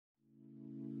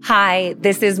Hi,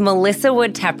 this is Melissa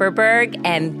Wood Tepperberg,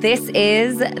 and this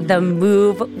is the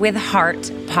Move with Heart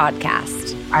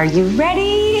podcast. Are you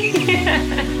ready?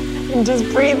 Just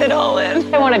breathe it all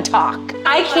in. I want to talk.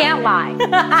 I can't lie.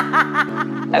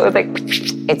 I was like,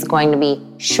 it's going to be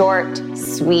short,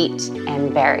 sweet,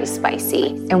 and very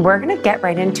spicy. And we're going to get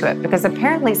right into it because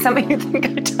apparently some of you think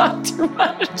I talk too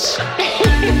much.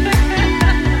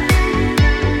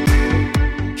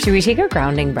 Should we take a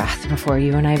grounding breath before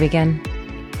you and I begin?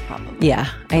 Probably. Yeah,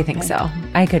 I think so.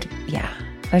 I could, yeah.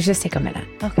 Let's just take a minute.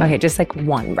 Okay, just like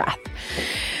one breath.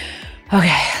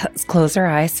 Okay, let's close our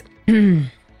eyes.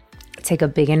 Take a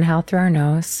big inhale through our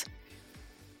nose.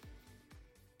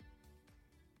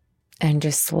 And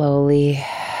just slowly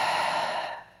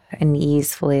and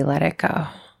easily let it go.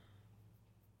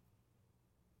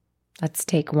 Let's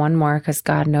take one more because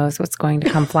God knows what's going to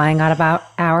come flying out of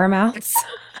our mouths.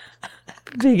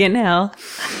 Big inhale.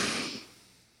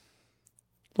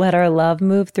 Let our love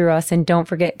move through us. And don't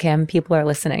forget, Kim, people are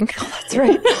listening. Oh, that's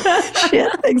right.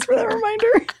 Shit, thanks for that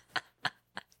reminder.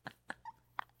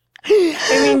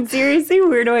 I mean, seriously,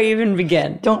 where do I even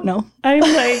begin? Don't know. I'm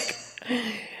like,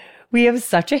 we have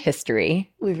such a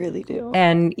history. We really do.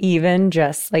 And even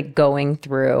just like going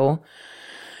through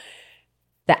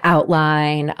the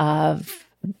outline of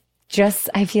just,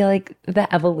 I feel like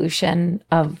the evolution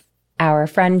of our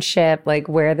friendship, like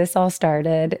where this all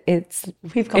started,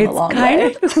 we've come a long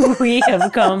way. We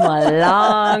have come a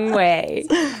long way.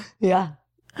 Yeah.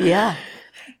 Yeah.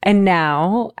 And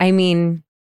now, I mean,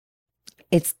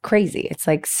 it's crazy. It's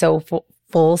like so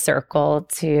full circle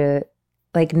to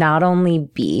like not only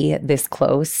be this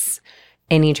close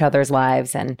in each other's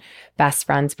lives and best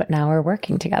friends, but now we're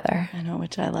working together. I know,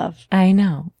 which I love. I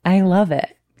know. I love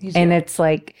it. And it's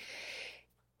like,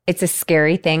 it's a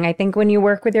scary thing, I think, when you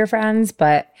work with your friends,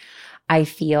 but I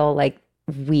feel like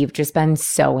we've just been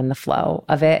so in the flow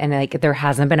of it. And like, there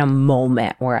hasn't been a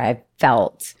moment where I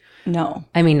felt... No.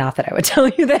 I mean, not that I would tell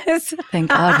you this. Thank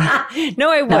God.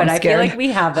 No, I would. No, I feel like we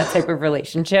have that type of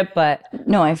relationship, but...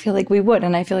 No, I feel like we would.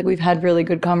 And I feel like we've had really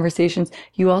good conversations.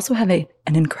 You also have an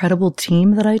incredible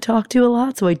team that I talk to a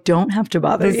lot, so I don't have to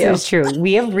bother you. This is true.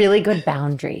 We have really good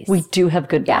boundaries. We do have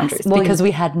good boundaries because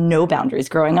we had no boundaries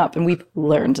growing up and we've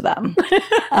learned them.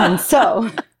 And so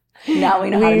now we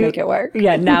know how to make it work.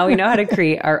 Yeah, now we know how to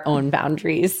create our own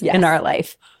boundaries in our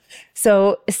life.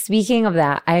 So speaking of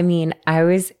that, I mean, I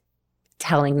was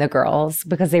telling the girls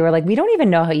because they were like, we don't even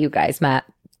know how you guys met.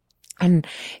 And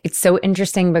it's so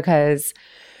interesting because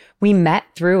we met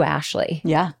through Ashley.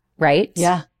 Yeah. Right?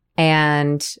 Yeah.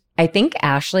 And I think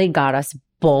Ashley got us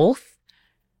both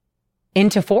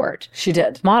into Ford. She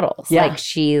did. Models. Yeah. Like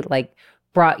she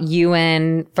brought you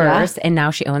in first and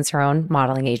now she owns her own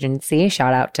modeling agency.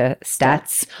 Shout out to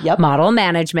Stats Model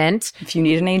Management. If you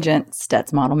need an agent,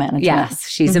 Stats Model Management. Yes,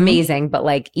 she's amazing. But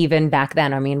like even back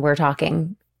then, I mean, we're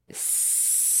talking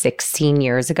 16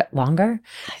 years ago. Longer?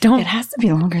 It has to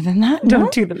be longer than that.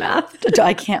 Don't do the math.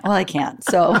 I can't. Well, I can't.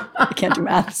 So I can't do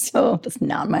math. So that's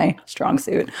not my strong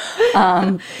suit.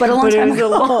 But a long time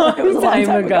ago. It was a long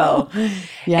time ago.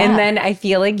 Yeah. And then I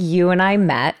feel like you and I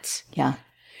met. Yeah.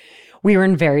 We were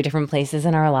in very different places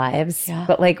in our lives. Yeah.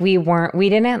 But like it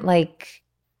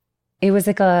was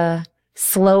like a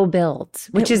slow build,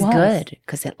 which is good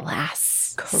because it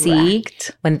lasts. Correct. See,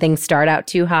 when things start out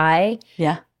too high.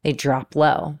 Yeah. They drop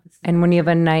low. And when you have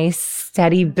a nice,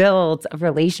 steady build of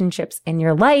relationships in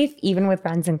your life, even with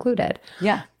friends included,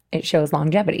 it shows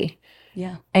longevity.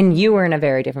 Yeah. And you were in a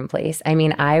very different place. I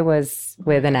mean, I was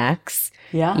with an ex.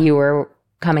 Yeah. You were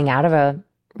coming out of a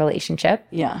relationship.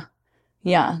 Yeah.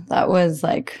 Yeah. That was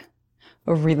like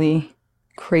a really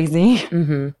crazy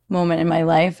moment in my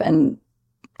life. And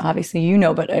obviously,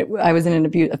 but I was in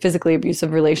a physically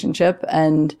abusive relationship.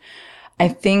 And I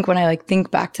think when I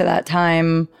think back to that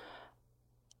time,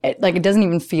 it doesn't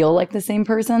even feel like the same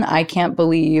person. I can't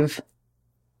believe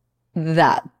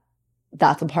that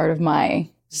that's a part of my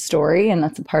story and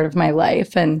that's a part of my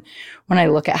life. And when I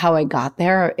look at how I got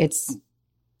there, it's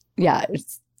am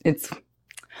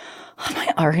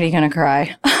I already going to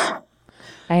cry?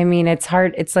 I mean, it's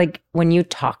hard. It's like when you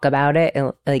talk about it,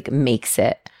 it makes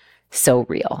it so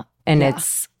real. And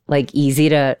it's easy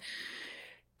to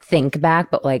think back,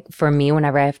 but for me,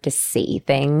 whenever I have to say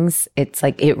things, it's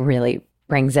it really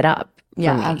brings it up.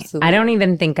 Yeah, me. absolutely. I don't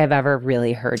even think I've ever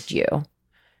really heard you.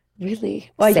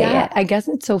 Really? Well, say it. I guess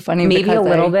it's so funny. Maybe a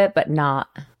little bit, but not.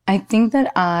 I think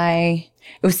that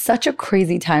it was such a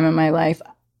crazy time in my life.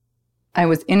 I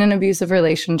was in an abusive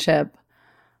relationship.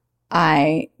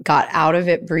 I got out of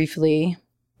it briefly.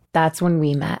 That's when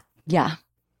we met. Yeah.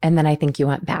 And then I think you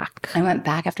went back. I went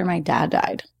back after my dad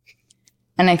died.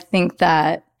 And I think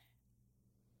that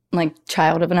like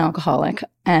child of an alcoholic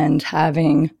and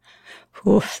having,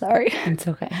 sorry. It's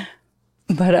okay.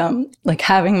 But like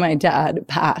having my dad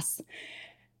pass,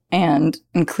 and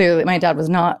clearly my dad was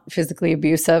not physically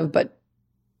abusive, but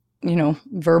you know,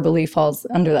 verbally falls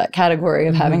under that category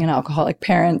of having an alcoholic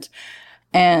parent.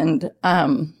 And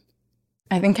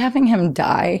I think having him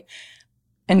die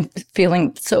and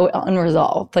feeling so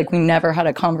unresolved, like we never had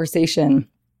a conversation.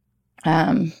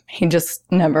 He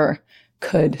just never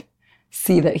could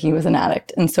see that he was an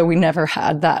addict. And so we never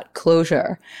had that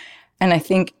closure. And I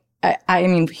think, I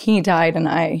mean, he died and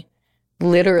I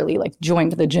literally like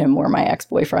joined the gym where my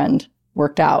ex-boyfriend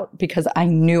worked out because I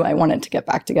knew I wanted to get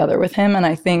back together with him. And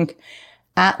I think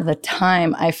at the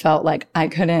time I felt like I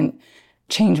couldn't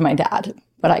change my dad,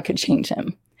 but I could change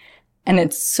him. And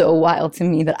it's so wild to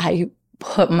me that I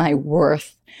put my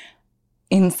worth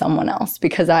in someone else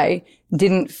because I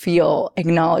didn't feel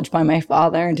acknowledged by my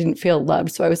father and didn't feel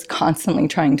loved. So I was constantly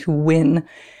trying to win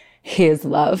his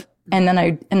love. And then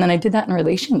I did that in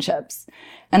relationships.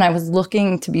 And I was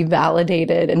looking to be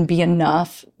validated and be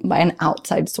enough by an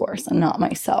outside source and not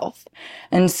myself.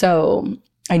 And so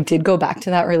I did go back to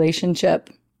that relationship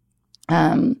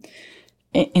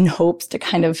in hopes to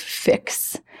kind of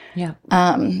fix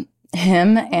him.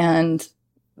 And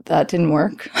that didn't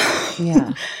work.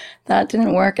 Yeah. That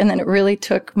didn't work. And then it really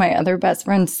took my other best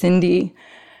friend, Cindy,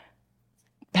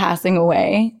 passing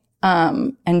away.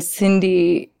 And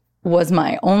Cindy was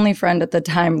my only friend at the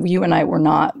time. You and I were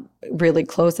not really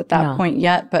close at that point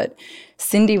yet, but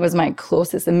Cindy was my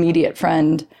closest immediate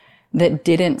friend that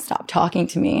didn't stop talking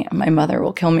to me. My mother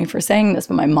will kill me for saying this,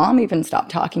 but my mom even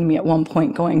stopped talking to me at one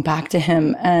point, going back to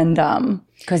him. And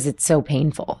because it's so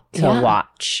painful to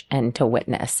watch and to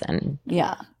witness. And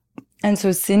and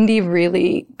so Cindy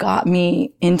really got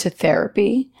me into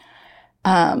therapy.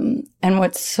 And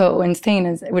what's so insane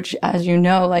is, which, as you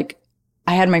know, like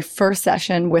I had my first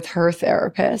session with her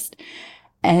therapist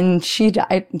and she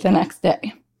died the next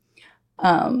day,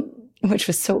 which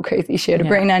was so crazy. She had a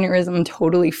brain aneurysm,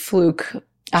 totally fluke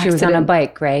accident. She was on a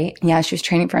bike, right? Yeah, she was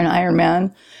training for an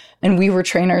Ironman. And we were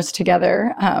trainers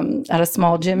together at a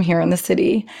small gym here in the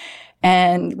city.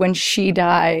 And when she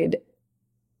died,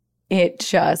 it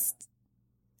just,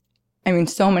 I mean,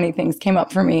 so many things came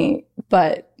up for me,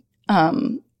 but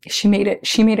she made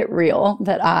it real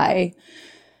that I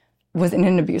was in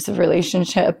an abusive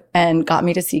relationship and got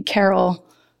me to see Carol.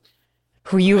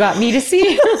 Who you got me to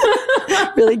see?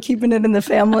 Really keeping it in the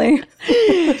family.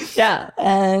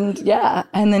 And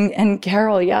And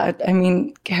Carol, I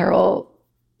mean, Carol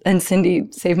and Cindy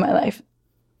saved my life.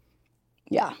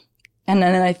 Yeah. And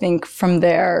then I think from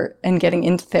there and getting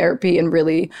into therapy and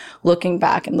really looking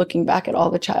back at all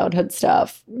the childhood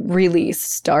stuff really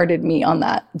started me on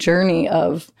that journey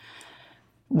of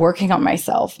working on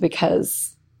myself,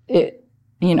 because it,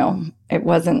 you know, it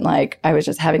wasn't like I was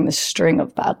just having this string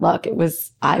of bad luck. It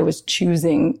was, I was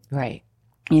choosing,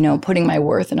 you know, putting my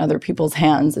worth in other people's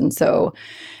hands. And so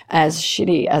as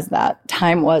shitty as that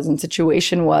time was and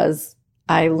situation was,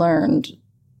 I learned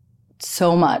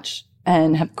so much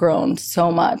and have grown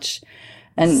so much.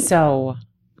 And so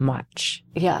much.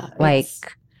 Yeah.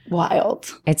 Like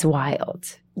wild. It's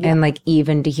wild. Yeah. And like,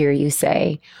 even to hear you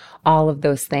say all of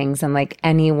those things, and like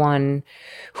anyone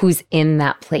who's in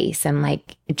that place and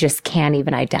like just can't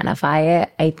even identify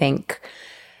it, I think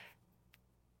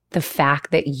the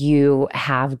fact that you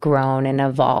have grown and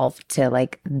evolved to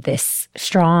like this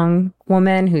strong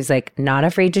woman who's like not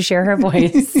afraid to share her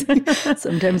voice.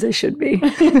 Sometimes I should be.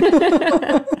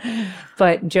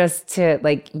 But just to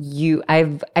like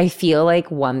I feel like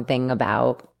one thing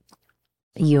about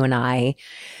you and I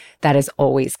that has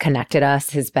always connected us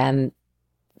has been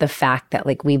the fact that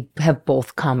like we have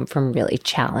both come from really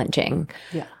challenging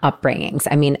upbringings.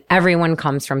 I mean, everyone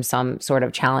comes from some sort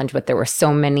of challenge, but there were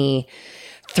so many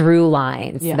through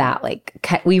lines that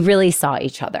like we really saw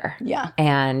each other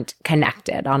and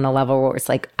connected on a level where it's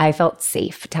like I felt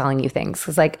safe telling you things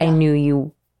because like I knew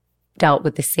you dealt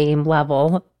with the same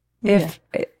level, if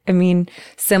I mean,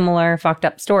 similar fucked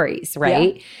up stories,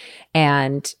 right?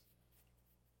 And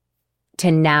to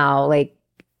now like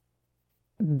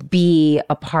be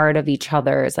a part of each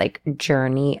other's like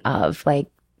journey of like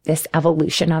this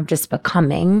evolution of just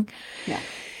becoming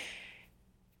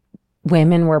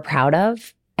women we're proud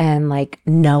of, and like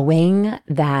knowing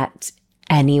that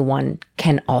anyone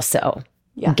can also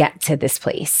get to this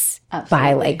place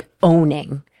by like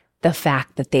owning the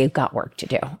fact that they've got work to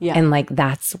do. And like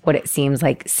that's what it seems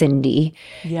like Cindy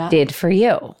did for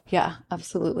you. Yeah,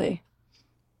 absolutely.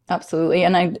 Absolutely.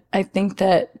 And I think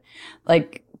that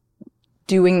like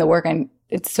doing the work,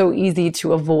 it's so easy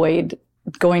to avoid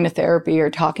going to therapy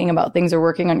or talking about things or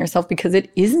working on yourself, because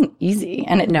it isn't easy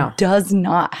and it does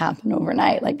not happen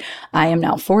overnight. Like, I am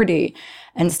now 40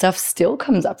 and stuff still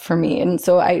comes up for me. And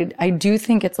so I do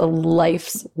think it's a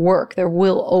life's work. There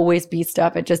will always be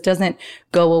stuff. It just doesn't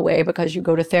go away because you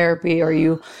go to therapy or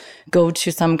you go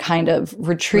to some kind of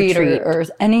retreat. Or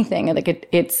anything. Like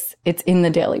it's in the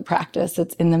daily practice.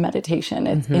 It's in the meditation.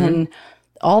 It's in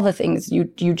all the things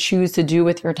you choose to do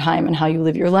with your time and how you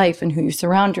live your life and who you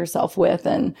surround yourself with.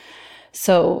 And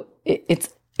so it's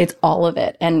all of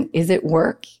it. And is it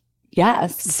work?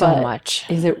 Yes. So much.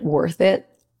 Is it worth it?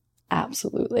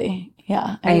 Absolutely.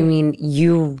 Yeah. I mean,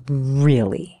 you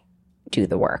really do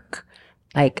the work.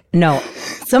 Like, no.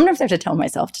 Sometimes I have to tell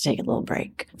myself to take a little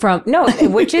break.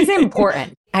 Which is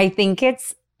important. I think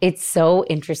it's so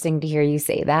interesting to hear you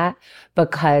say that,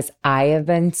 because I have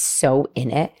been so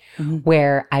in it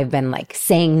where I've been like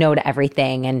saying no to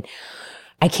everything and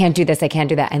I can't do this, I can't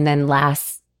do that. And then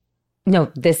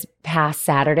this past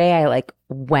Saturday, I like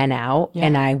went out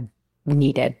and I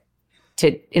needed to,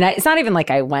 and it's not even like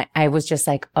I was just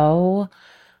like, oh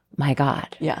my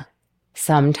God. Yeah.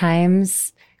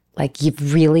 Sometimes like you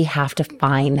really have to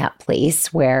find that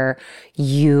place where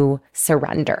you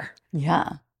surrender.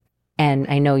 Yeah. And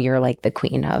I know you're like the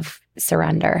queen of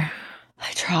surrender.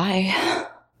 I try.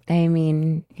 I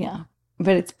mean, yeah.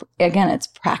 But it's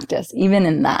practice, even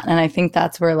in that. And I think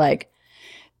that's where like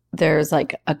there's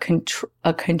like a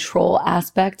control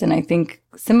aspect. And I think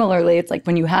similarly, it's like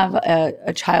when you have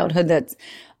a childhood that's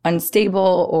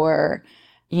unstable or,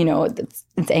 it's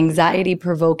anxiety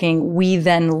provoking, we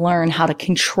then learn how to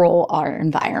control our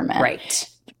environment. Right.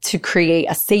 To create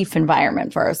a safe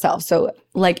environment for ourselves. So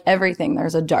like everything,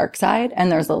 there's a dark side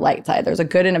and there's a light side. There's a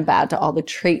good and a bad to all the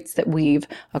traits that we've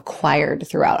acquired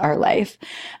throughout our life.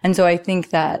 And so I think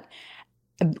that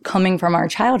coming from our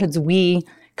childhoods, we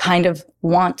kind of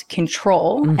want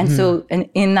control. And so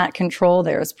in that control,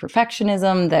 there's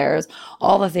perfectionism, there's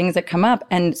all the things that come up.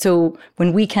 And so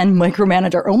when we can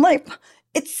micromanage our own life,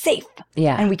 it's safe.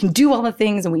 Yeah. And we can do all the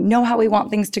things and we know how we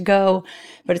want things to go.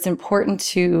 But it's important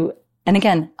to, and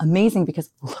again, amazing, because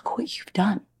look what you've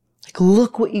done. Like,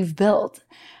 look what you've built.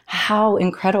 How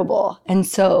incredible. And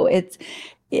so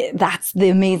that's the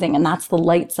amazing. And that's the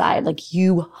light side. Like,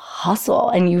 you hustle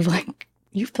and you've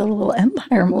built a little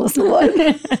empire, Melissa.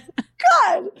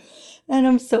 God. And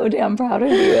I'm so damn proud of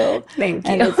you. Thank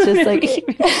you. And it's just like,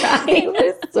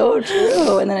 it's so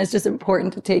true. And then it's just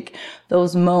important to take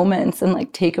those moments and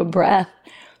like take a breath,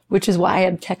 which is why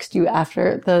I'd text you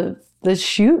after the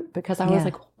shoot, because I was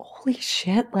like, holy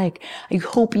shit. Like, I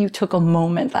hope you took a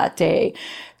moment that day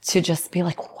to just be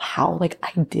like, wow, like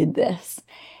I did this,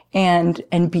 and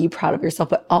be proud of yourself,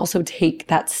 but also take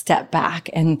that step back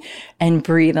and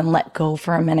breathe and let go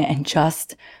for a minute and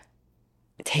just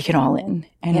take it all in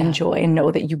and enjoy and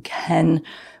know that you can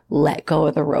let go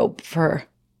of the rope for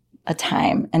a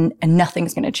time and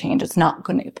nothing's going to change. It's not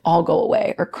going to all go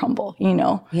away or crumble,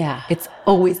 Yeah. It's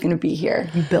always going to be here.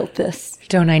 You built this.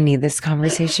 Don't I need this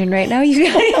conversation right now, you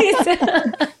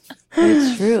guys?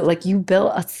 It's true. Like, you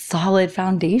built a solid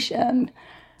foundation.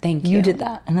 Thank you. You did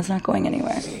that, and it's not going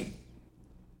anywhere.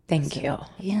 Thank you.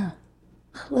 Yeah.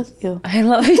 I love you. I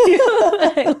love you.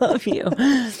 I love you.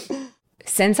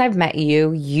 Since I've met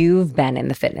you, you've been in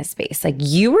the fitness space. Like,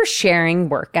 you were sharing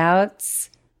workouts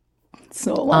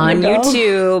so long on ago.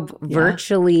 YouTube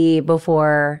virtually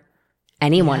before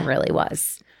anyone really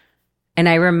was. And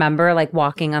I remember like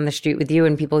walking on the street with you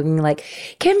and people being like,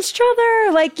 Kim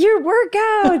Strother, like your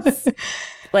workouts.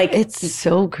 Like, it's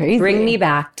so crazy. Bring me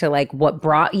back to like what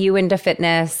brought you into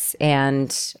fitness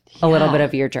and a little bit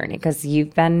of your journey, because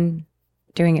you've been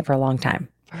doing it for a long time.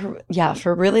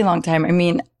 For a really long time. I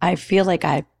mean, I feel like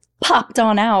I popped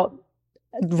on out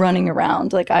running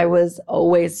around. Like, I was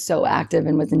always so active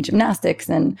and was in gymnastics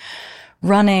and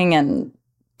running and,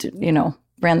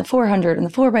 ran the 400 and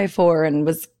the 4x4 and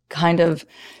was kind of,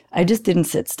 I just didn't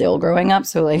sit still growing up.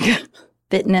 So like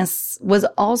fitness was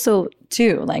also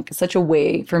too like such a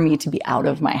way for me to be out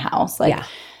of my house. Like,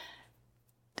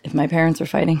 if my parents were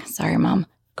fighting, sorry, Mom,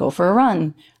 go for a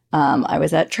run. I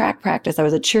was at track practice. I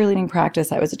was at cheerleading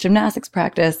practice. I was at gymnastics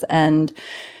practice. And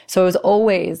so I was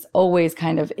always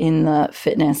kind of in the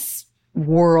fitness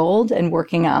world and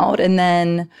working out. And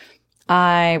then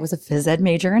I was a phys ed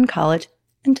major in college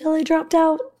until I dropped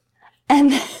out.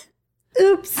 And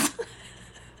oops.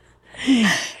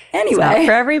 Anyway. It's not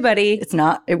for everybody.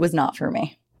 It was not for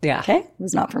me. Yeah. Okay. It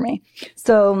was not for me.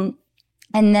 So,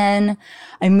 and then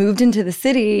I moved into the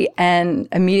city and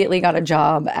immediately got a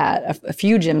job at a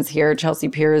few gyms here. Chelsea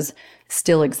Piers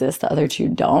still exists. The other two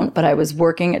don't. But I was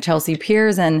working at Chelsea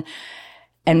Piers and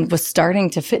and was starting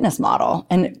to fitness model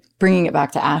and bringing it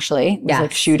back to Ashley. Was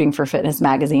like shooting for Fitness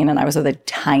Magazine, and I was with a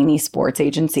tiny sports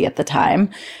agency at the time.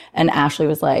 And Ashley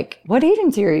was like, "What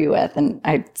agency are you with?" And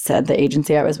I said the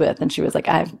agency I was with, and she was like,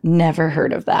 "I've never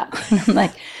heard of that." And I'm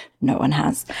like, "No one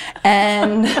has."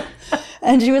 And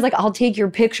she was like, "I'll take your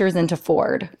pictures into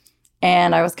Ford."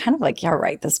 And I was kind of like, "Yeah,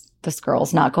 right, this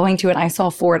girl's not going to." And I saw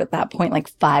Ford at that point like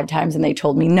 5 times, and they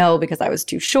told me no because I was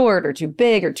too short or too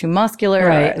big or too muscular.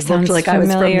 Right. It looked like familiar. I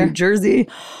was from New Jersey,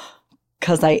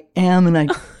 because I am, and I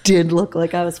did look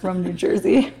like I was from New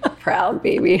Jersey. Proud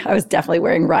baby. I was definitely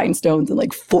wearing rhinestones and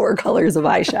like 4 colors of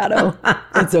eyeshadow.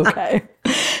 It's okay.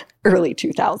 Early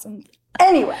 2000s.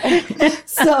 Anyway,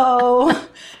 so,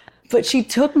 but she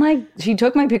took my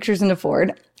pictures into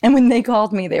Ford. And when they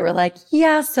called me, they were like,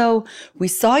 "Yeah, so we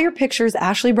saw your pictures.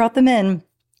 Ashley brought them in,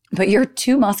 but you're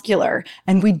too muscular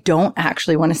and we don't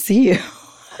actually want to see you."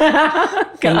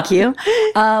 Thank you.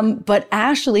 But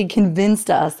Ashley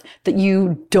convinced us that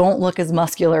you don't look as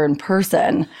muscular in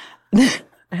person.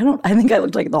 I think I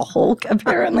looked like the Hulk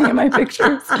apparently in my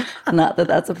pictures. Not that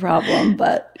that's a problem,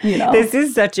 but you know. This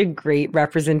is such a great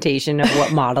representation of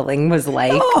what modeling was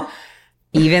like.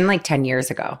 Even like 10 years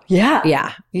ago. Yeah.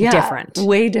 Yeah. Different.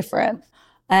 Way different.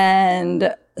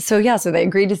 And so they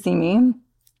agreed to see me.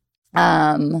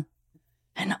 And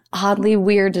oddly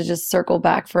weird to just circle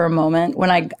back for a moment.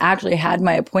 When I actually had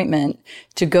my appointment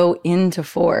to go into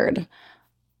Ford,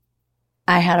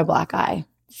 I had a black eye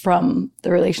from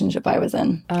the relationship I was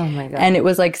in. Oh my God. And it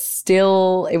was like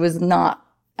it was not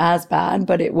as bad,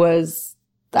 but it was,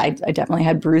 I definitely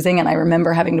had bruising, and I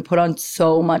remember having to put on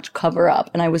so much cover up,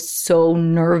 and I was so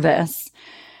nervous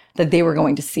that they were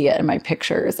going to see it in my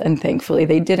pictures. And thankfully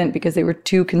they didn't, because they were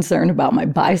too concerned about my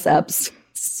biceps.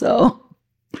 So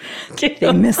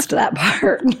they missed that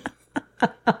part.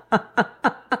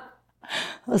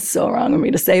 That's so wrong of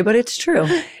me to say, but it's true.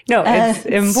 No, it's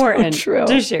important so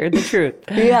to share the truth.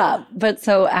 Yeah. But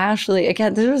so Ashley,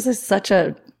 again, this was just such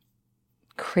a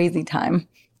crazy time.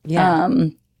 Yeah.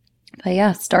 But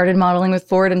yeah, started modeling with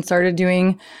Ford and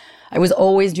I was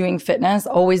always doing fitness,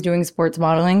 always doing sports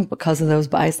modeling because of those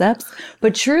biceps.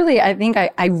 But truly, I think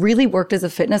I really worked as a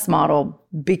fitness model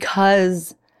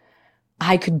because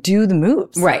I could do the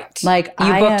moves. Right. Like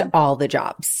you booked all the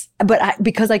jobs. But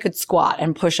because I could squat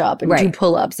and push up and do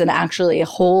pull-ups and actually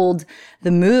hold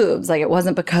the moves. Like it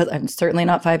wasn't because I'm certainly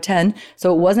not 5'10".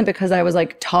 So it wasn't because I was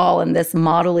like tall and this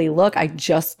modelly look. I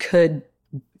just could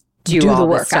do all the the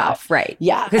workout. Stuff. Right.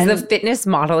 Yeah. Because the fitness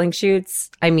modeling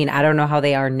shoots, I mean, I don't know how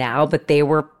they are now, but they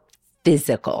were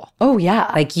physical. Oh,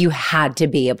 yeah. Like you had to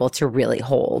be able to really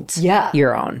hold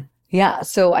your own. Yeah.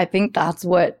 So I think that's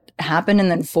what happened.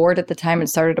 And then Ford at the time had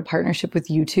started a partnership with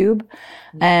YouTube.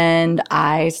 And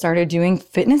I started doing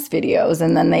fitness videos.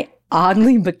 And then they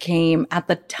oddly became, at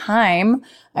the time,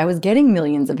 I was getting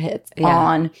millions of hits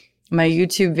on my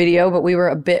YouTube video, but we were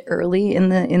a bit early in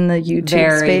the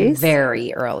YouTube space.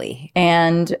 Very early.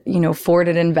 And, Ford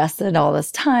had invested all this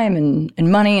time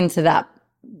and money into that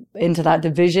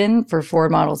division for Ford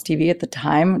Models TV at the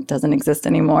time. It doesn't exist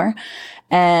anymore.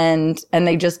 And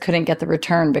they just couldn't get the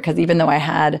return because even though I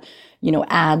had,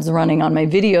 ads running on my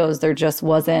videos,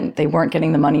 they weren't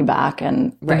getting the money back,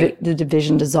 and the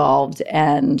division dissolved,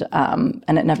 and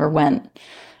it never went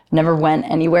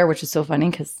anywhere, which is so funny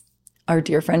because our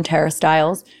dear friend Tara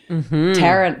Stiles. Mm-hmm.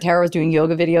 Tara was doing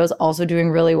yoga videos, also doing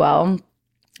really well.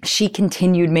 She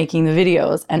continued making the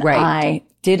videos, and I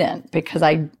didn't, because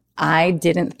I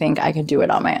didn't think I could do it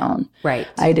on my own. Right.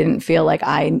 I didn't feel like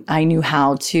I knew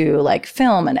how to like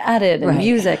film and edit and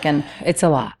music, and it's a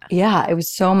lot. Yeah, it was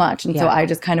so much. And so I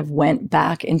just kind of went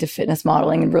back into fitness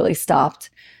modeling and really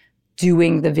stopped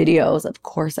doing the videos. Of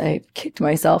course, I kicked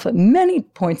myself at many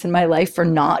points in my life for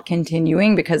not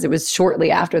continuing, because it was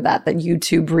shortly after that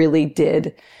YouTube really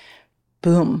did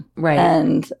boom. Right.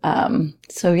 And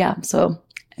so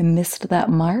I missed that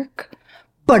mark,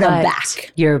 but I'm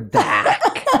back. You're back.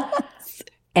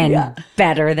 And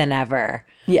better than ever.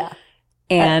 Yeah.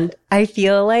 And I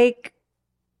feel like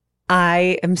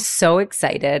I am so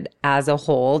excited as a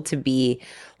whole to be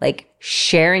like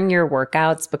sharing your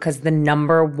workouts, because the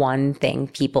number one thing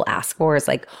people ask for is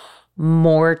like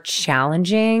more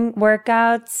challenging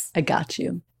workouts. I got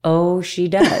you. Oh, she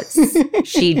does.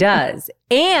 She does.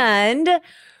 And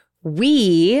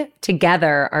we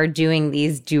together are doing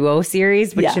these duo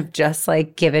series, which have just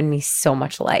like given me so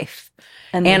much life.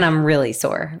 And I'm really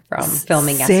sore from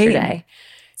filming yesterday.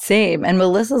 Same. And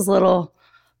Melissa's little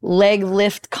leg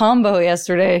lift combo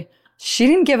yesterday, she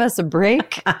didn't give us a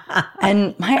break.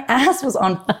 And my ass was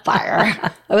on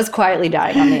fire. I was quietly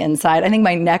dying on the inside. I think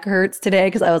my neck hurts today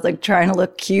because I was like trying to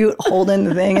look cute, holding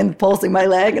the thing and pulsing my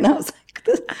leg. And I was like,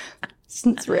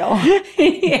 It's real.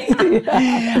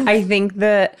 Yeah. I think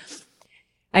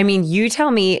you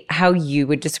tell me how you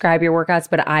would describe your workouts,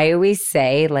 but I always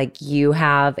say like you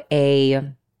have a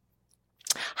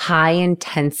high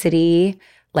intensity,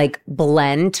 like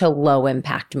blend to low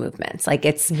impact movements. Like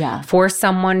it's for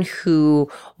someone who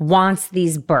wants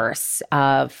these bursts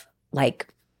of like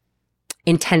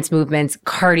intense movements,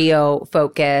 cardio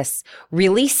focus,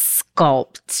 really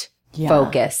sculpt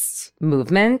focused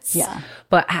movements. Yeah.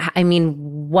 But I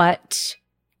mean, what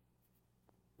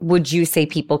would you say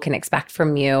people can expect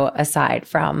from you aside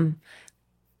from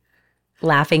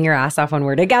laughing your ass off when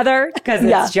we're together? Because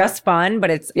it's just fun, but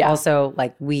it's also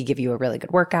like we give you a really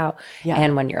good workout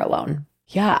and when you're alone.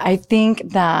 Yeah, I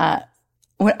think that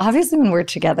obviously when we're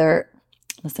together,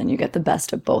 listen, you get the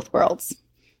best of both worlds.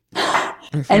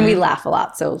 And we laugh a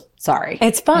lot, so sorry.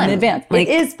 It's fun. In advance. Like,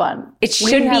 it is fun. It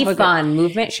should be fun.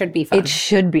 Movement should be fun. It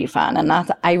should be fun. And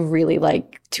I really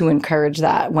like to encourage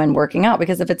that when working out,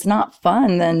 because if it's not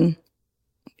fun, then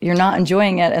you're not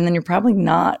enjoying it, and then you're probably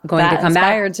not going to come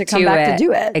inspired to come back to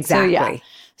do it. Exactly.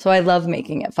 So I love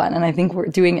making it fun. And I think we're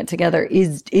doing it together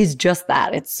is just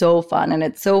that. It's so fun. And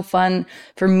it's so fun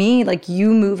for me. Like,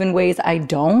 you move in ways I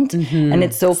don't. Mm-hmm. And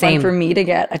it's so fun for me to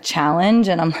get a challenge.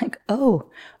 And I'm like, oh,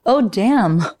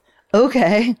 damn.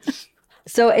 Okay.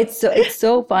 So it's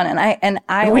so fun. And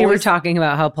we were talking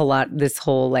about how this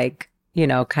whole like,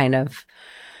 kind of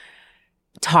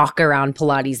talk around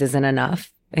Pilates isn't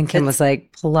enough. And Kim was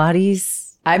like,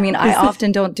 Pilates? I mean, I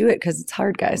often don't do it because it's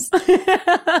hard, guys.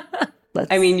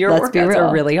 Your workouts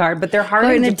are really hard, but they're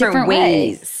hard in different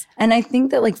ways. And I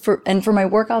think that for my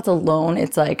workouts alone,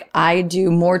 it's like I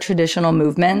do more traditional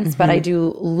movements, but I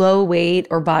do low weight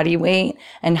or body weight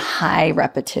and high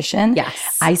repetition.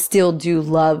 Yes. I still do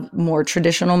love more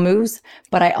traditional moves,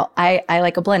 but I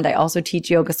like a blend. I also teach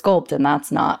yoga sculpt, and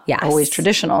that's not always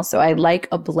traditional. So I like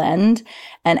a blend.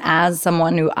 And as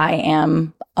someone who I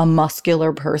am a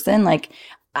muscular person, like,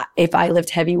 if I lift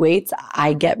heavy weights,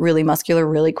 I get really muscular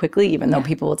really quickly, even though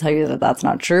people will tell you that that's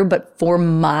not true. But for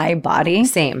my body.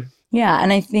 Same. Yeah.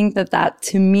 And I think that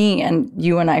to me, and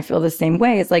you and I feel the same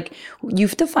way, is like you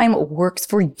have to find what works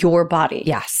for your body.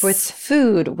 Yes. With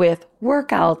food, with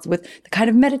workouts, with the kind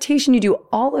of meditation you do,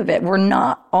 all of it. We're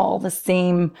not all the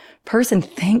same person,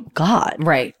 thank God.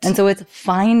 Right. And so it's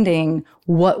finding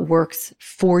what works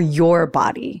for your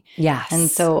body. Yes. And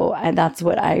so that's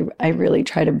what I really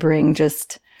try to bring,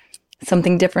 just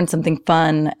something different, something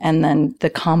fun. And then the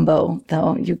combo,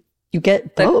 though, you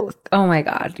get both. Oh my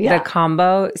God. Yeah. The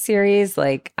combo series,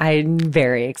 like, I'm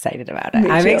very excited about it.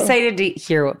 I'm excited to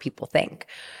hear what people think.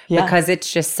 Yeah. Because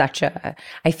it's just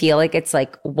I feel like it's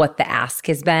like what the ask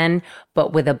has been,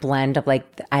 but with a blend of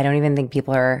like, I don't even think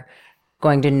people are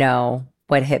going to know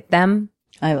what hit them.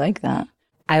 I like that.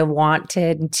 I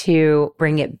wanted to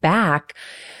bring it back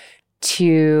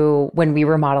to when we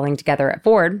were modeling together at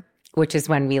Ford, which is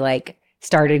when we like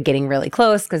started getting really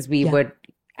close, because we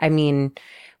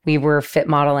we were fit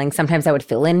modeling. Sometimes I would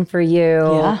fill in for you.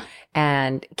 Yeah.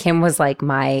 And Kim was like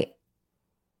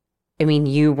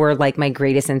you were like my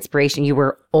greatest inspiration. You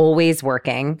were always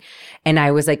working, and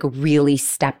I was like really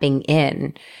stepping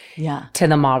in to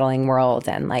the modeling world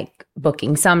and like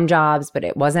booking some jobs, but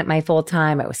it wasn't my full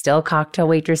time. I was still cocktail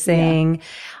waitressing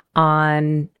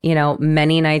on,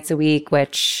 many nights a week,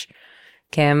 which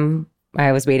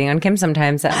I was waiting on Kim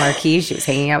sometimes at Marquis. She was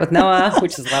hanging out with Noah,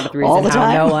 which is a lot of the reason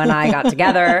how Noah and I got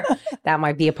together. That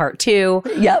might be a part 2.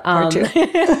 Yep, part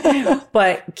 2.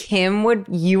 But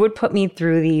you would put me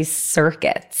through these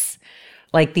circuits,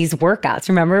 like these workouts.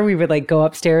 Remember, we would like go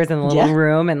upstairs in the little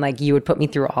room, and like you would put me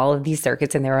through all of these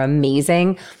circuits, and they were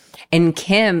amazing. And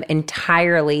Kim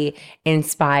entirely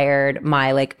inspired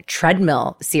my like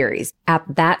treadmill series. At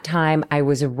that time, I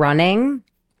was running.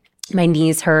 My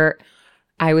knees hurt.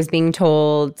 I was being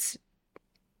told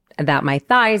that my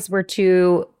thighs were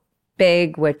too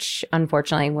big, which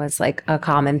unfortunately was like a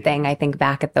common thing, I think,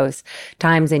 back at those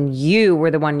times. And you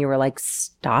were the one, you were like,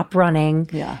 stop running.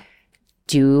 Yeah.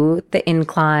 Do the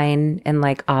incline. And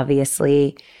like,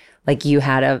 obviously, like you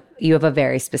have a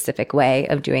very specific way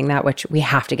of doing that, which we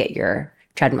have to get your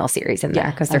treadmill series in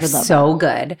there because they're so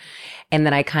good. And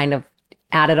then I kind of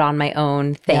added on my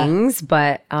own things.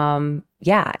 But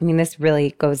this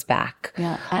really goes back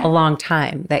a long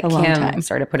time that Kim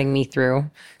started putting me through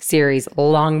series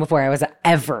long before I was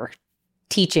ever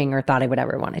teaching or thought I would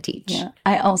ever want to teach. Yeah.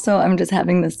 I'm just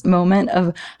having this moment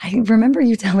of, I remember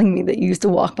you telling me that you used to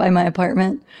walk by my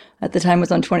apartment. At the time it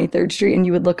was on 23rd Street, and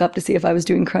you would look up to see if I was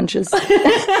doing crunches.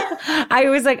 I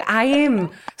was like, I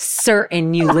am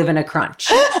certain you live in a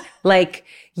crunch. Like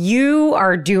you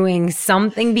are doing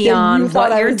something beyond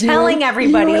what you're telling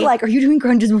everybody. You were like, are you doing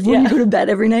crunches before you go to bed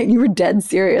every night? And you were dead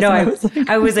serious. No,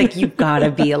 I was like, you've got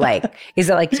to be like, is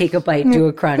it like take a bite, do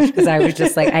a crunch? Because I was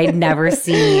just like, I'd never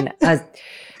seen a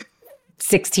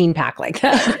 16 pack like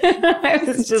that. I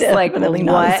was just definitely like,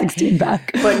 what? Not a 16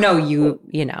 pack. But no,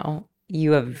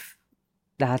 you have,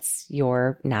 that's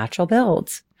your natural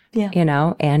build,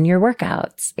 and your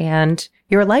workouts and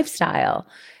your lifestyle.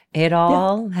 It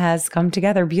all has come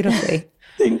together beautifully.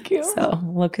 Thank you. So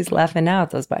look who's laughing now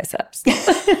at those biceps.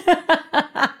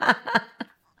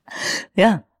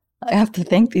 Yeah. I have to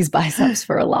thank these biceps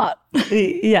for a lot.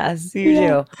 Yes, you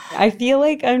do. I feel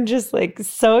like I'm just like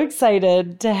so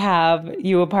excited to have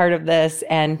you a part of this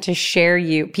and to share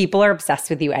you. People are obsessed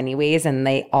with you anyways, and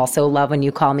they also love when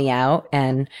you call me out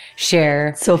and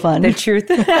share so fun. The truth.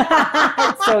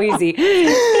 It's so easy.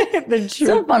 The truth.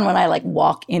 So fun when I like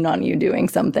walk in on you doing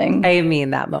something. I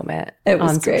mean, that moment it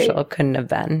was on great. Social couldn't have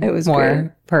been it was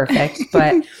more perfect.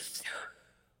 But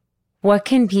what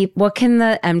can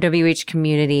the MWH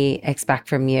community expect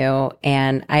from you?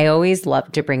 And I always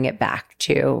love to bring it back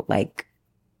to like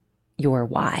your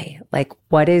why. Like,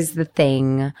 what is the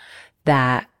thing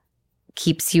that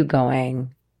keeps you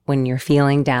going when you're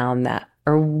feeling down, that,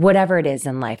 or whatever it is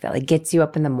in life that like gets you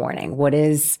up in the morning? What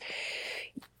is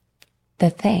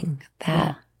the thing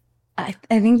that I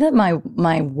think that my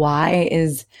why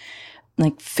is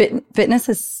like fitness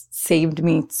has saved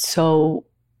me so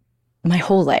my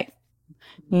whole life.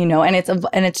 And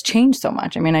it's changed so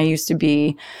much. I mean, I used to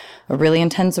be a really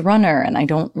intense runner and I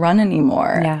don't run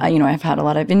anymore. Yeah. I've had a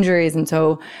lot of injuries. And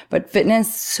so, but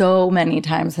fitness so many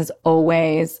times has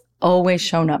always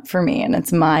shown up for me. And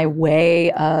it's my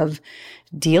way of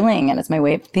dealing and it's my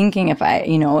way of thinking. If I,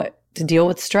 to deal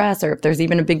with stress or if there's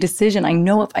even a big decision, I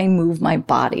know if I move my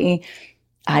body,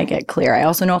 I get clear. I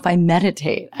also know if I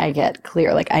meditate, I get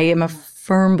clear. Like I am a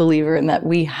firm believer in that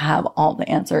we have all the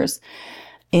answers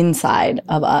inside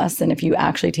of us. And if you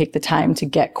actually take the time to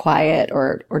get quiet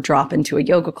or drop into a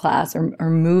yoga class or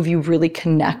move, you really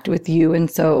connect with you. And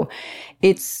so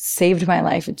it's saved my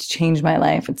life. It's changed my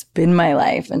life. It's been my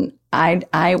life. And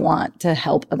I want to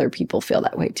help other people feel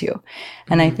that way too.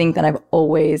 And I think that I've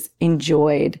always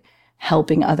enjoyed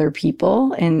helping other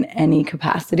people in any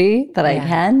capacity that I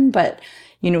can. But,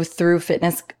 through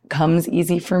fitness comes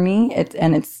easy for me.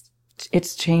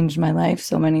 It's changed my life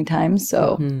so many times.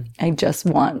 So I just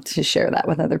want to share that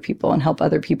with other people and help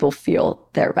other people feel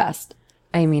their best.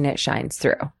 I mean, it shines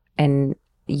through. And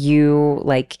you,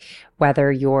 like,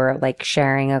 whether you're like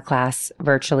sharing a class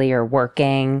virtually or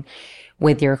working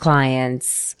with your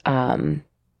clients,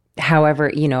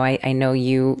 however, I know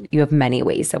you have many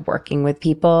ways of working with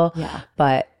people,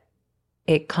 but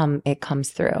it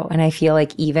comes through. And I feel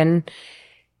like even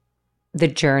the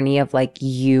journey of like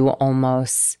you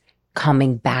almost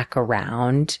coming back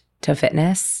around to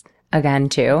fitness again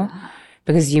too,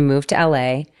 because you moved to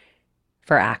LA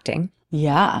for acting.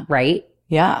 Yeah. Right?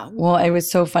 Yeah. Well, it was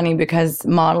so funny because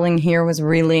modeling here was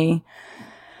really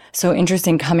so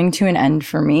interesting, coming to an end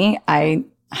for me. I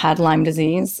had Lyme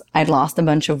disease. I'd lost a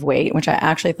bunch of weight, which I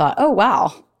actually thought, oh,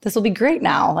 wow, this will be great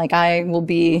now. Like I will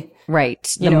be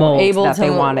the mold able that to, they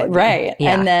wanted. Right.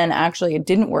 Yeah. And then actually it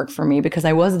didn't work for me because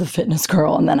I was the fitness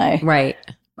girl. And then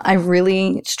I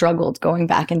really struggled going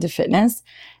back into fitness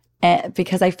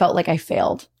because I felt like I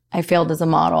failed. I failed as a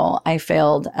model. I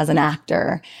failed as an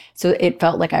actor. So it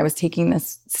felt like I was taking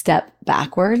this step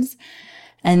backwards,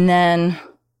 and then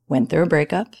went through a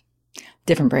breakup,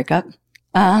 different breakup.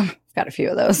 Got a few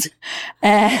of those.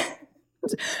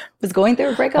 Was going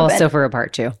through a breakup. Also for a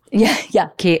part two. Yeah.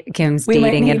 Kim's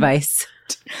dating advice.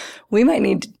 We might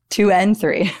need 2 and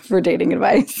 3 for dating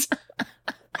advice.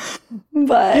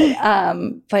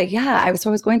 But yeah, I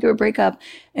was going through a breakup,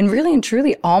 and really and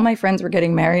truly all my friends were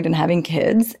getting married and having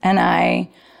kids. And I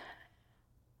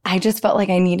just felt like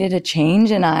I needed a change,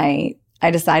 and I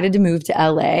decided to move to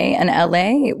LA, and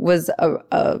LA was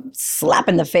a slap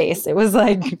in the face. It was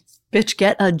like, bitch,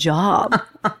 get a job.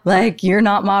 Like, you're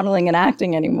not modeling and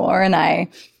acting anymore. And I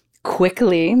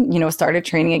quickly, started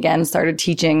training again, started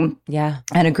teaching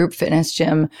at a group fitness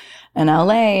gym in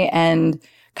LA, and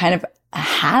kind of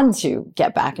had to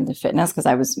get back into fitness because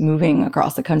I was moving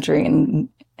across the country and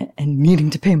needing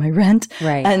to pay my rent.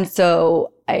 Right. And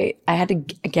so I had to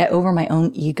get over my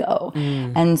own ego.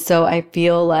 And so I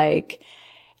feel like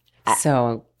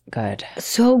so good.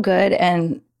 So good.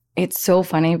 And it's so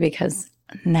funny because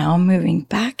now I'm moving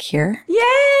back here. Yay!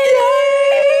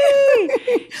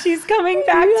 She's coming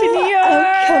back to New York.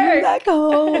 I'm coming back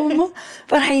home.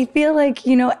 But I feel like,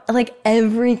 like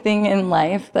everything in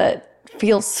life that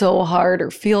feels so hard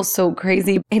or feels so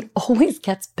crazy, it always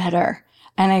gets better.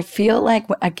 And I feel like,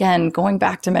 again, going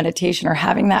back to meditation or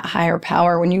having that higher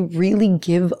power, when you really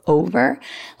give over,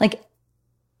 like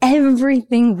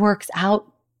everything works out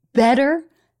better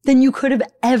than you could have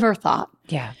ever thought.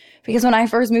 Yeah. Because when I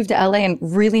first moved to LA and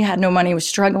really had no money, was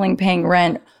struggling paying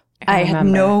rent, I had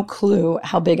no clue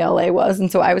how big LA was.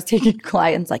 And so I was taking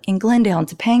clients like in Glendale and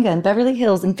Topanga and Beverly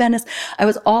Hills and Venice. I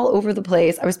was all over the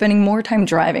place. I was spending more time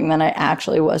driving than I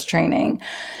actually was training.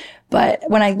 But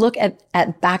when I look at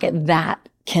back at that,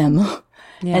 Kim,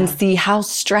 and see how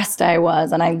stressed I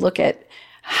was, and I look at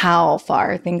how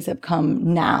far things have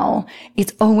come now,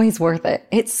 it's always worth it.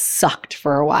 It sucked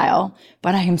for a while,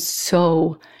 but I am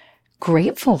so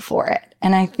grateful for it.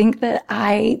 And I think that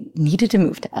I needed to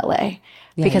move to LA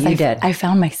because I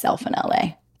found myself in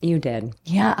LA. You did.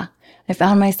 Yeah. I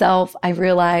found myself, I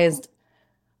realized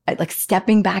like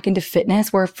stepping back into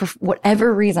fitness where for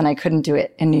whatever reason I couldn't do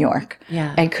it in New York.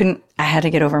 Yeah. I had to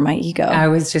get over my ego. I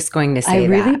was just going to say I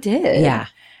really did. Yeah.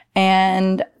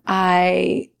 And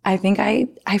I think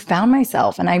I found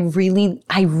myself, and I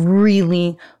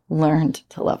really learned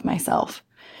to love myself.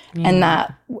 Yeah. And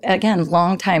that, again,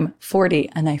 long time, 40,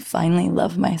 and I finally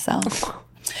love myself.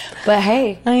 But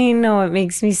hey. I know, it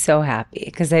makes me so happy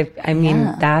because I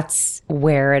mean, that's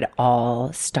where it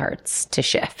all starts to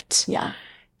shift. Yeah.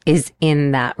 Is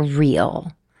in that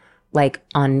real, like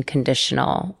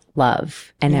unconditional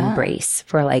love and embrace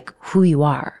for like who you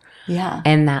are. Yeah.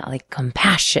 And that like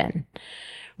compassion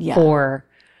for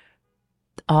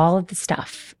all of the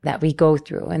stuff that we go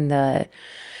through and the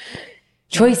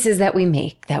choices that we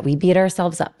make that we beat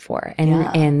ourselves up for.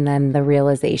 And then the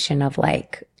realization of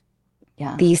like,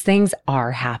 these things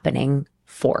are happening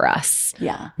for us,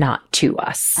 not to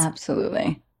us.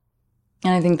 Absolutely.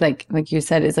 And I think like you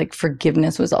said, is like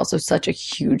forgiveness was also such a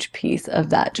huge piece of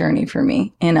that journey for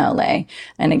me in LA.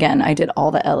 And again, I did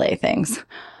all the LA things.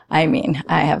 I mean,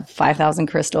 I have 5,000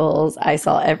 crystals. I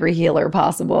saw every healer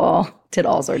possible, did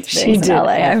all sorts of things in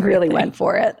LA. Everything. I really went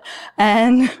for it.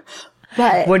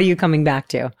 But what are you coming back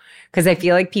to? Because I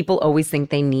feel like people always think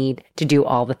they need to do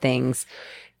all the things.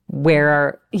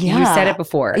 You said it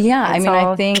before. Yeah. I mean,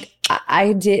 I think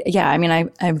I did. Yeah. I mean,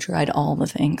 I've tried all the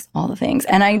things.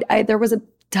 And I there was a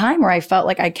time where I felt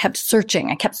like I kept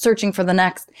searching for the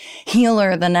next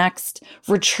healer, the next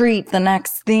retreat, the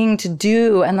next thing to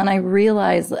do. And then I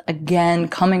realized again,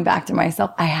 coming back to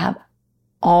myself, I have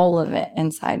all of it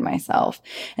inside myself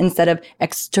instead of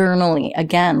externally,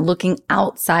 again, looking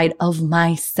outside of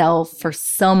myself for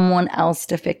someone else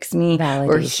to fix me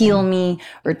or heal me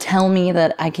or tell me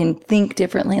that I can think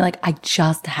differently. Like I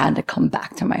just had to come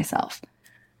back to myself.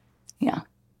 Yeah.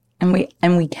 And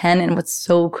we can. And what's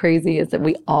so crazy is that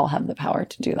we all have the power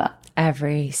to do that.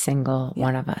 Every single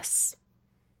one of us.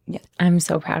 Yeah. I'm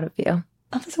so proud of you.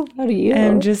 I'm so proud of you.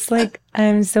 And just like,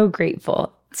 I'm so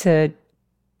grateful to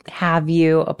have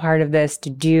you a part of this, to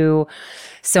do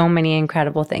so many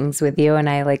incredible things with you. And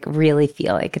I like really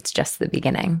feel like it's just the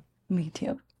beginning. Me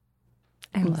too.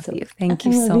 I love you. Thank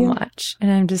you so much.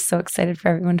 And I'm just so excited for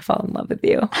everyone to fall in love with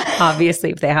you. Obviously,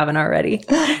 if they haven't already.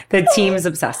 The team is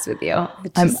obsessed with you.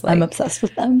 I'm obsessed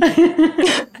with them.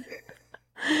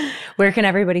 Where can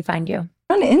everybody find you?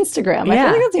 On Instagram. I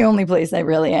feel like that's the only place I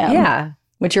really am. Yeah.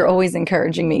 Which you're always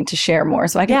encouring me to share more.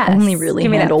 So I can only really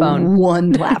handle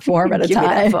one platform at a time. Me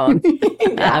that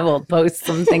phone. I will post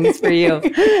some things for you.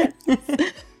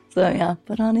 So yeah,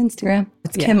 but on Instagram,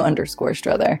 it's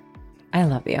Kim_Strother. I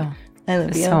love you. I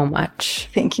love you so much.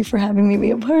 Thank you for having me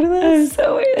be a part of this.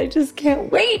 I just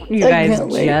can't wait. You guys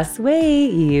just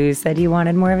wait. You said you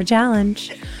wanted more of a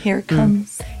challenge. Here it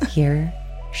comes. Here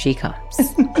she comes.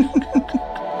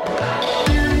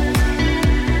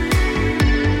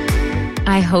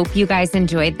 I hope you guys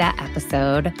enjoyed that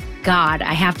episode. God,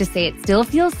 I have to say, it still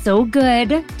feels so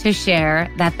good to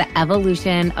share that the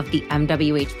evolution of the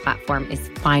MWH platform is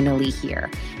finally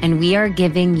here. And we are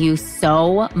giving you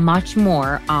so much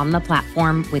more on the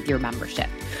platform with your membership.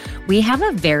 We have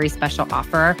a very special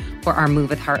offer for our Move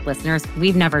with Heart listeners.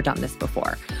 We've never done this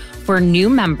before. For new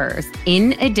members,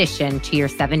 in addition to your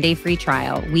 7-day free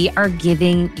trial, we are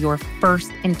giving your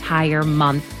first entire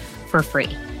month for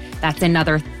free. That's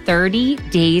another 30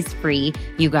 days free.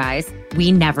 You guys,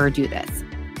 we never do this.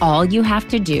 All you have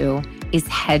to do is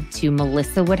head to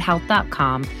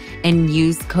melissawoodhealth.com and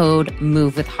use code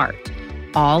MOVEWITHHEART.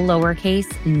 All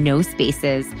lowercase, no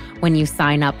spaces, when you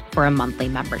sign up for a monthly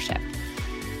membership.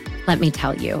 Let me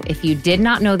tell you, if you did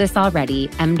not know this already,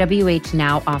 MWH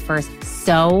now offers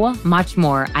so much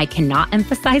more. I cannot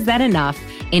emphasize that enough,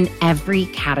 in every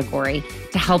category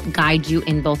to help guide you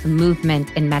in both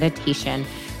movement and meditation,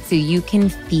 so you can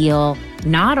feel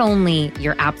not only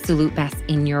your absolute best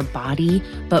in your body,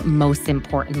 but most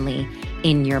importantly,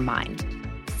 in your mind.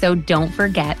 So don't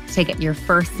forget to get your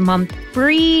first month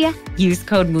free. Use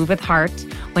code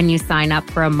MOVEWITHHEART when you sign up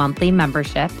for a monthly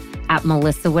membership at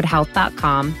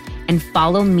melissawoodhealth.com, and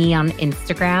follow me on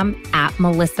Instagram at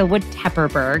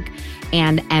melissawoodtepperberg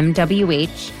and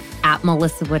MWH at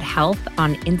melissawoodhealth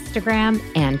on Instagram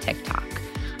and TikTok.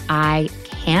 I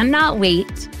cannot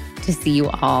wait to see you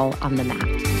all on the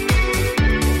mat.